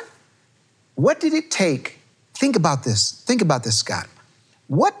know what? What did it take? Think about this. Think about this, Scott.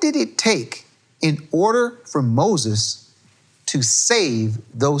 What did it take in order for Moses to save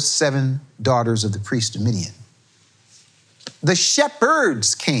those 7 daughters of the priest of Midian? The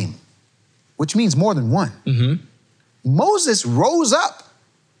shepherds came, which means more than one. Moses rose up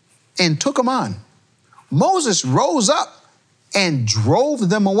and took them on. Moses rose up and drove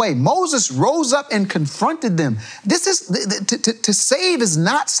them away. Moses rose up and confronted them. This is to save is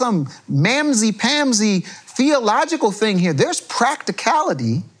not some mamsy-pamsy theological thing here. There's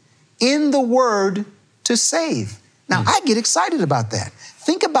practicality in the word to save. Now, I get excited about that.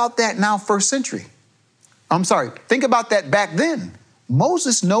 Think about that now, first century. Think about that back then.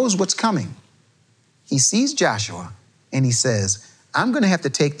 Moses knows what's coming. He sees Joshua and he says, I'm going to have to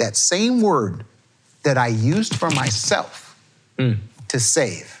take that same word that I used for myself to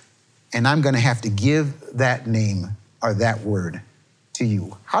save, and I'm going to have to give that name or that word to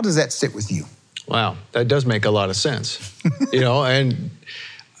you. How does that sit with you? Wow, that does make a lot of sense. So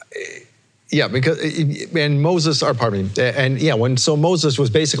Moses was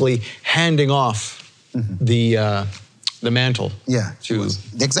basically handing off the mantle. Yeah, to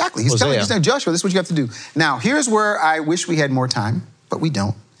exactly. He's Hosea. telling Joshua, this is what you have to do. Now, here's where I wish we had more time, but we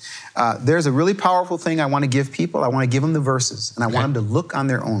don't. There's a really powerful thing I want to give people. I want to give them the verses, and I want them to look on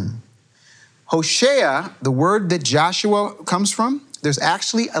their own. Hosea, the word that Joshua comes from, there's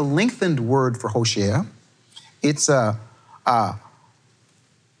actually a lengthened word for Hosea. It's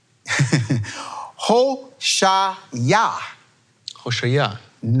Hoshaya. Hoshea.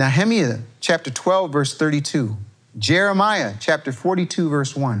 Nehemiah chapter 12, verse 32. Jeremiah chapter 42,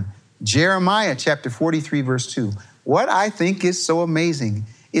 verse 1. Jeremiah chapter 43, verse 2. What I think is so amazing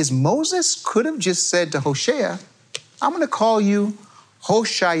is Moses could have just said to Hosea, I'm going to call you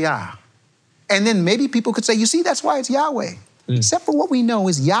Hoshaya. And then maybe people could say, you see, that's why it's Yahweh. Except for what we know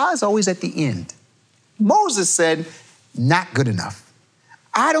is Yah is always at the end. Moses said, not good enough.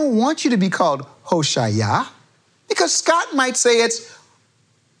 I don't want you to be called Hoshaya, because Scott might say it's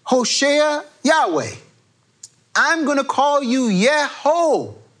Hosea Yahweh. I'm going to call you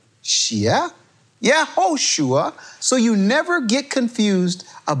Yehoshua, Yehoshua, so you never get confused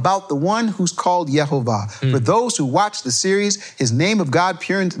about the one who's called Yehovah. For those who watch the series, His Name of God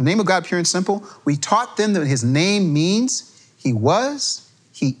Pure and Simple, we taught them that His name means He was,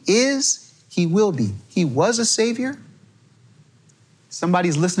 He is, He will be. He was a Savior.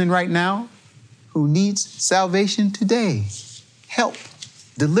 Somebody's listening right now who needs salvation today. Help,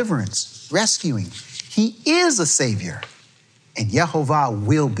 deliverance, rescuing. He is a Savior, and Yehovah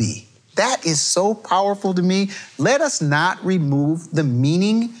will be. That is so powerful to me. Let us not remove the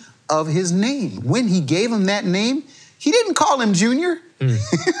meaning of His name. When He gave him that name, He didn't call him Junior.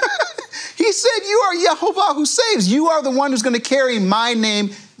 He said, you are Yehovah who saves. You are the one who's going to carry my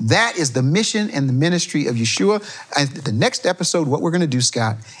name. That is the mission and the ministry of Yeshua. And the next episode, what we're going to do,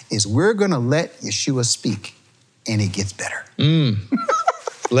 Scott, is we're going to let Yeshua speak, and it gets better.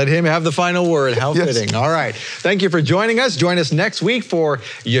 Let him have the final word. How Yes. fitting. All right. Thank you for joining us. Join us next week for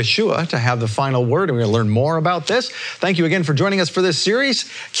Yeshua to have the final word, and we're going to learn more about this. Thank you again for joining us for this series.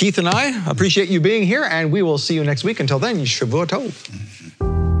 Keith and I appreciate you being here, and we will see you next week. Until then, Shavua Tov.